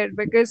gonna buy it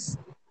because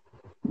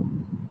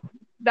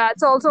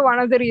that's also one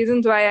of the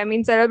reasons why. I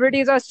mean,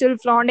 celebrities are still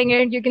flaunting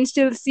it. You can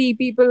still see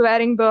people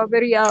wearing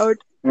Burberry out,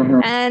 Mm-hmm.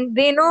 and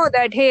they know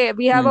that hey,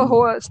 we have a Mm.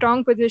 whole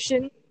strong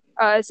position,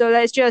 so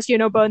let's just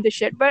burn the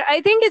shit. But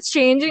I think it's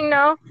changing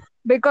now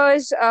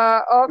because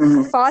of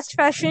Mm-hmm. fast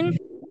fashion.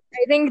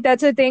 I think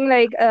that's a thing.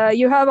 Like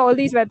you have all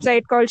these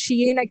websites called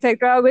Shein,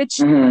 etc., which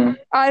Mm-hmm.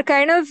 are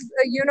kind of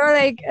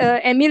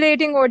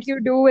emulating what you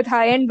do with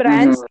high-end Mm-hmm.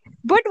 brands,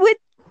 but with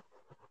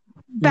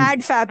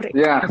bad fabric.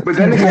 Yeah, but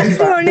then That's again,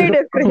 the only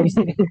difference.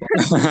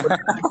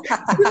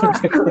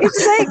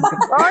 It's like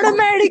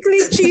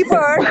automatically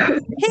cheaper.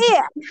 Hey,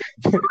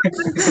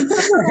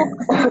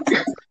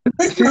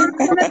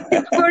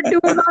 for 2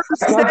 months.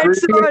 that's not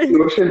That's really a all.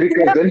 solution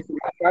because then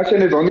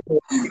fashion is only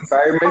hurting the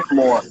environment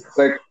more.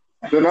 Like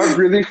they're not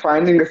really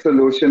finding a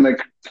solution.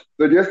 Like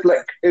they're just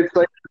like it's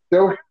like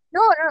still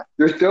No, no,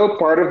 you're still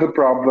part of the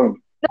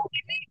problem.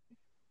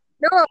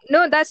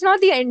 no, that's not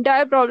the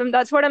entire problem.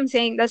 That's what I'm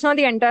saying. That's not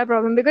the entire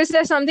problem because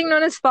there's something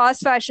known as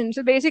fast fashion.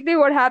 So basically,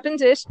 what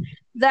happens is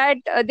that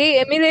they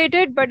emulate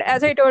it, but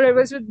as I told, it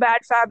was with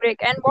bad fabric.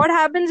 And what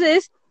happens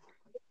is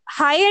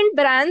high-end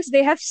brands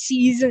they have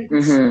seasons.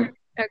 Mm-hmm.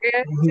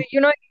 Okay, Mhm. so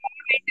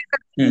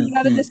Mm, you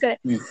have mm, this guy.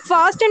 mm.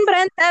 Fast and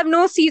brands have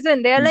no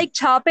season. They're like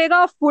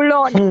chapega full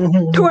on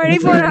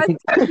 24 hours.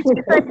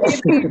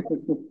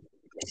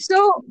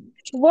 So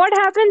what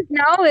happens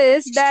now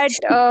is that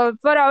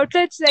for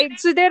outlets like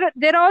so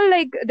they're all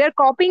like they're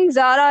copying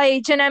Zara,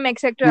 H&M,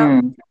 etc.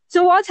 Mm-hmm.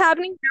 So what's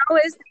happening now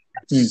is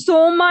Mm. so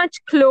much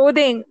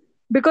clothing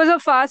because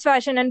of fast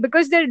fashion and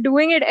because they're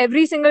doing it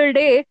every single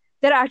day,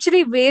 they're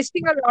actually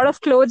wasting a lot of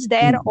clothes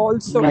there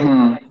also. Right.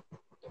 Mm-hmm.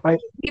 Right.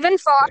 Even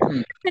fast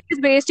fashion is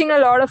wasting a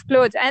lot of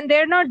clothes and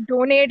they're not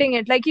donating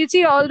it. Like you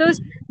see all those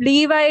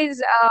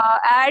Levi's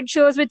ad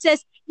shows which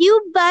says you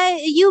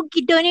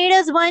donate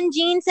us one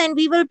jeans and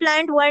we will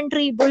plant one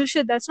tree.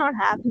 Bullshit, that's not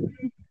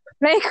happening.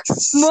 Like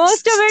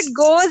most of it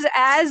goes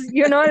as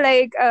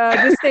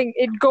this thing.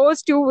 It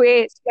goes to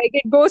waste. Like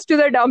it goes to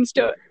the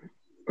dumpster.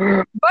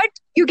 But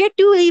you get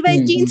 2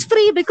 Levi's jeans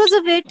free because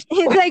of it.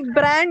 It's like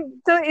brand.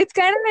 So it's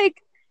kind of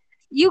like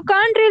you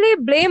can't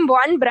really blame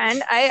one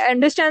brand. I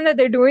understand that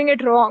they're doing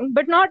it wrong,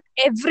 but not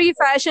every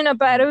fashion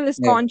apparel is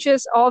Yeah.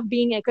 conscious of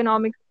being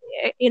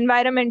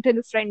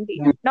environmental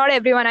friendly. Not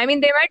everyone. I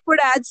mean, they might put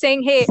ads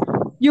saying, hey,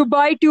 you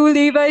buy 2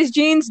 Levi's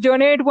jeans,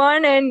 donate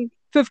one and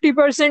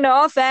 50%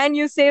 off and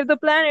you save the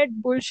planet.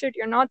 Bullshit,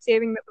 you're not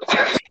saving the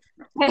planet.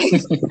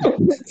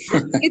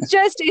 It's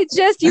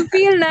just you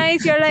feel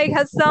nice. You're like,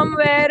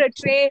 somewhere a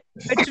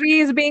tree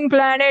is being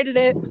planted.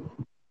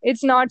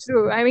 It's not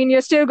true. I mean,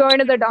 you're still going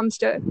to the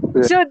dumpster.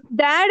 Yeah. So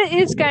that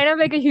is kind of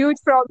like a huge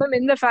problem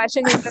in the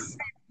fashion industry.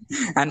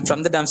 And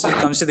from the dumpster, it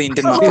comes to the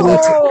Indian market.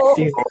 Oh,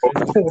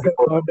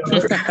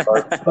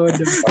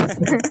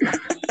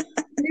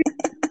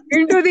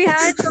 into the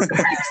hands of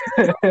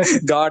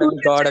God,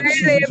 child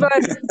labor.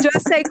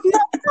 Just like, no,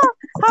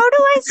 how do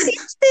I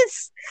stitch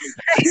this?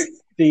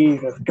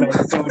 Jesus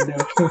Christ. Oh,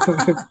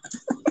 no.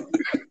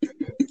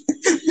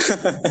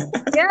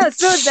 Yeah,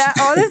 so that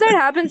all of that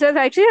happens. There's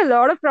actually a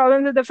lot of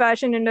problems with the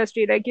fashion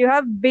industry. Like you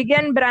have big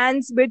end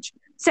brands which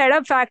set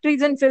up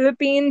factories in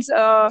Philippines,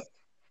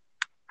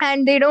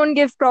 and they don't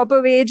give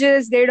proper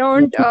wages. They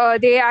don't.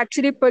 They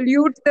actually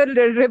pollute the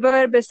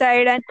river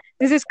beside, and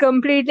this is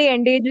completely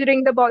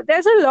endangering the ball.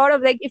 There's a lot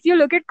of if you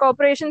look at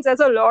corporations, there's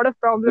a lot of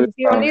problems.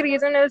 The only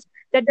reason is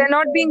that they're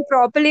not being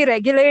properly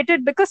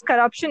regulated because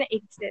corruption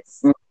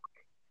exists.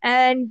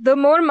 And the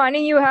more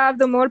money you have,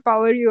 the more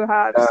power you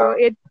have. So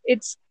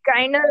it's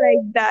kind of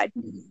like that.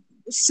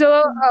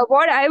 So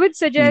what I would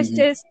suggest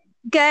is,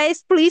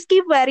 guys, please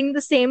keep wearing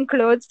the same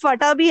clothes.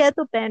 Fata bhi hai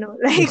to pehno.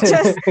 Like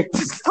just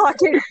fuck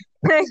it.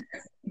 Like,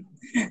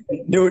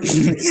 Dude,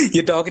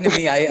 you're talking to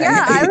me.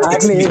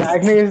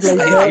 Acne is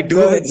like I do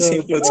wear the the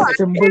same clothes.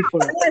 symbol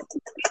for it.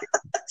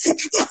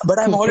 But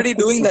I'm already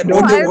doing that. No,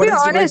 What I'll be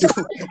else do I honest.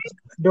 do?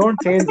 Don't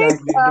change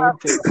acne.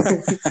 Don't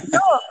change. No,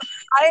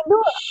 I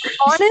know.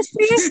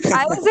 Honestly,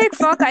 I was like,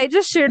 fuck, I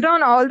just shit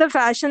on all the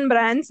fashion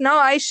brands. Now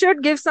I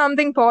should give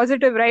something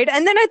positive, right?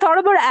 And then I thought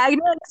about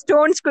Agnew and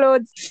Stone's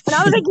clothes. And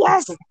I was like,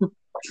 yes,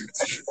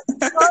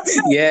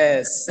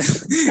 Yes.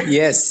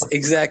 Yes,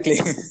 exactly.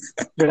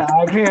 But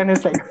Agni and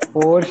his like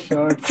 4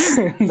 shirts.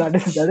 that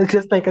is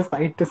just like a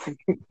sight to see.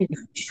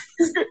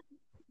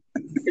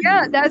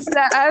 Yeah, that's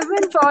that. I've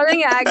been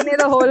following Agni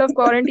the whole of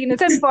quarantine.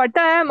 It's said, "Pata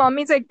hai."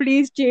 Mommy's like,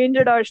 "Please change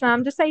it, Arshna."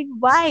 I'm just like,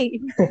 why?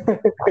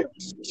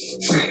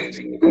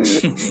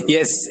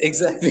 Yes,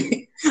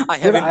 exactly. I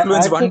have Dude,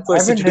 influenced one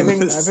person to do I've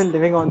this. been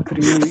living on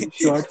 3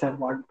 shirts and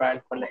 1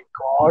 pant for like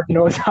God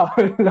knows how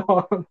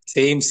long.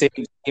 Same.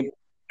 Dude,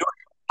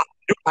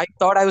 I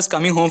thought I was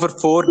coming home for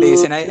 4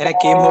 days, and I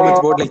came home with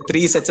about like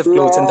 3 sets of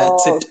clothes, and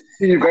that's it.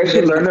 You guys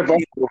should learn about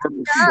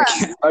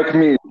overpacking. Like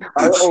me,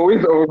 I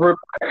always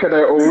overpack and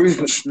I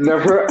always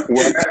never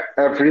wear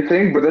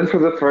everything. But then for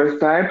the first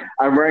time,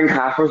 I'm wearing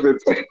half of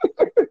it.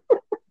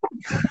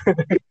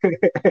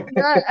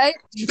 Yeah,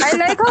 I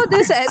like how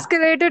this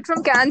escalated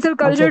from cancel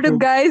culture to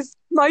guys,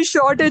 my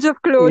shortage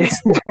of clothes.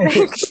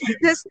 Like,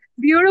 this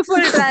beautiful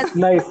trans.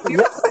 Nice.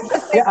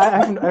 Yeah,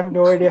 I have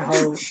no idea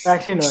how.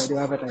 Actually, no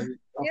idea but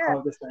Yeah.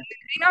 how this went.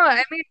 You know,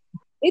 I mean,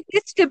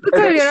 it's typical,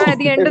 at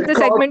the end of the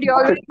segment, you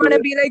always want to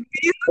be like,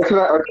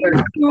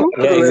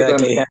 Yeah,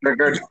 exactly. Yeah.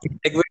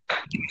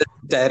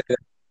 Like,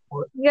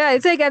 yeah,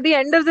 it's like at the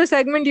end of the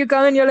segment, you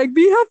come and you're like,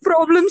 we have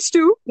problems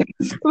too.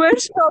 We're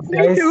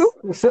struggling Guys, too.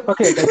 so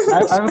okay, guys,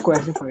 I have a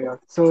question for you.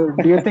 So,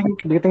 do you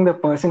think the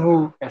person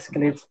who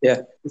escalates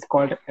Yeah. is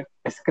called an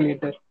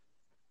escalator?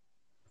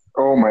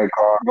 Oh my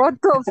God. What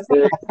the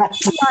fuck?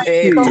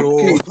 Hey, bro.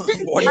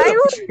 What I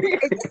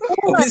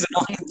what is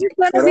wrong? It's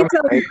gonna be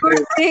some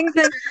good things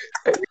and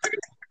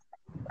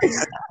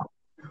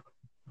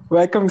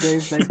Welcome,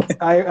 guys. Like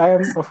I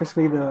am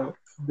officially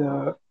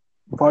the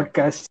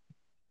podcast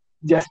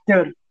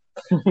jester,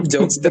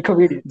 Jokes, the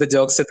comedian. the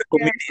jokes at the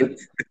comedian.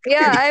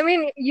 yeah, I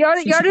mean, you're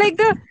like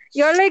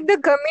the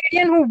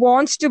comedian who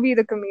wants to be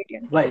the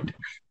comedian, Right.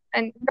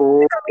 and Oh,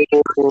 told to be the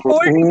Ooh,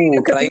 trying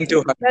comedian.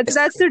 to hard.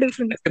 That's the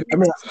difference. I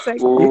mean, It's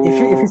like,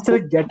 if you still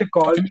get a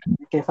call,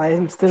 if I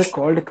am still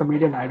called a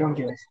comedian, I don't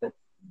give a shit.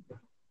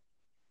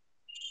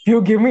 If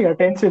you give me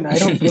attention, I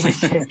don't give a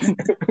shit.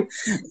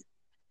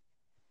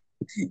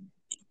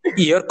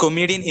 You're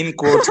comedian in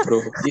quotes,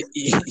 bro.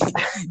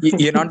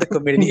 You're not the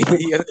comedian.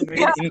 You're the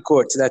comedian in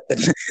quotes. That's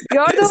it.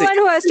 you're the one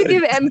who has to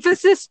give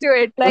emphasis to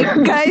it. Like,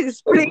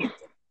 guys, please.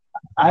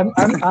 I'm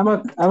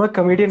a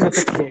comedian with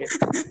a K.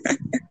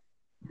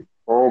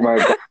 oh my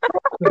God.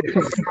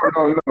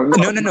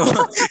 No.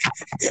 No.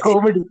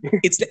 Comedy.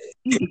 It's like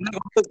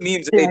those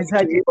memes. Yeah, Right?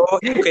 exactly.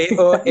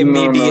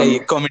 K-O-M-E-D-I,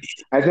 comedy.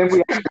 I think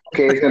we have a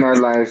case in our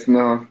lives.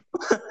 No.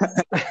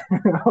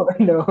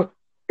 No.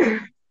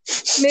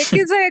 Nick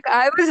is like,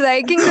 I was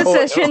liking the Oh,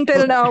 session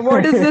till now.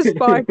 What is this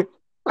part?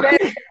 I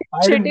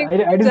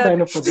didn't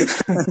sign up for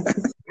this.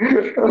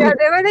 Yeah,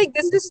 they were like,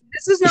 this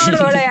is not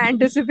what I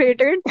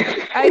anticipated.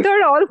 I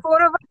thought all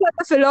 4 of us are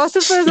the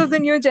philosophers of the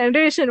new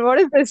generation. What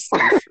is this?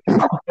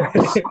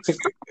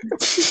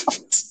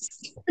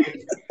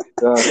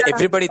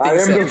 Everybody I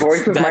thinks am the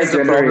voice of that my is the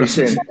problem.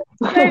 generation.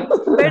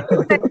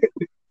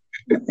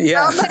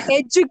 Yeah. I'm gonna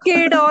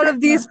educate all of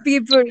these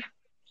people.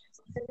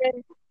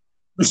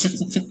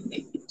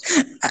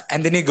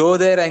 And then you go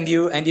there and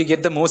you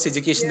get the most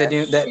education than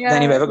you've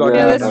ever got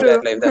Yeah, in that's your true.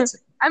 entire life. That's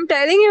it. I'm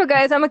telling you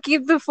guys, I'm gonna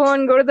keep the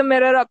phone, go to the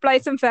mirror, apply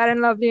some Fair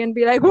and Lovely, and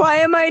be like, why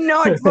am I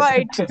not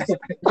white?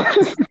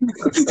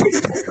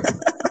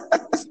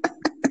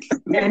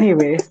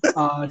 Anyway,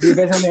 do you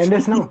guys want to end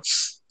this now?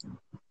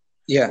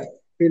 Yeah.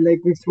 Feel like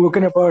we've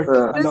spoken about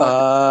a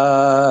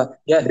lot.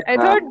 Yeah. I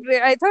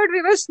thought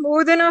we were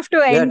smooth enough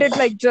to end it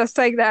like just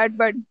like that,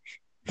 but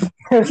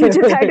you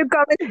just had to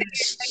come and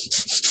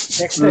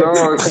Next time. No.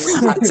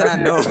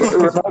 Acha, no.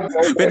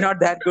 We're not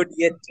that good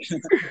yet.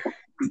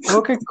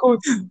 Okay, cool.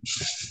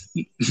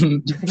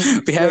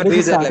 We haven't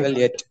reached that level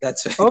yet.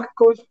 That's right. Okay,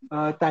 cool.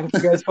 Thank you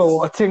guys for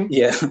watching.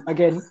 Yeah.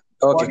 Again.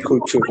 Okay,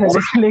 cool.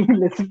 Listening.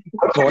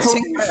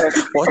 Watching?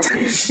 What?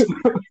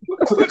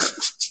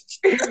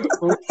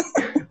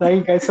 Thank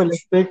you guys for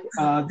listening.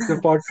 The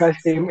podcast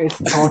name is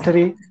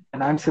Thoughthery,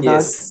 and I'm Siddharth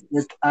Yes.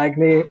 with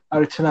Agni,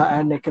 Archana,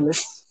 and Nicholas.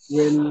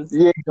 We'll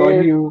Yeah.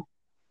 join you.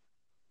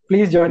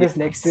 Please join us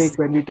next week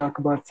when we talk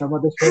about some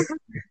other shit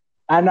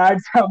and add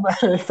some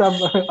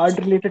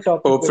unrelated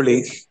topics.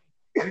 Hopefully.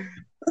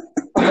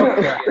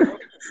 Okay.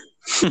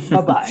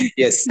 Bye-bye.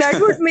 Yes. that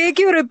would make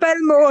you repel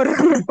more.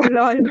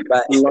 Lol.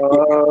 Bye.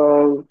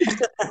 Love.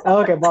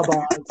 Okay,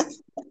 bye-bye.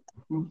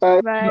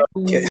 Bye. Bye.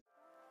 Okay.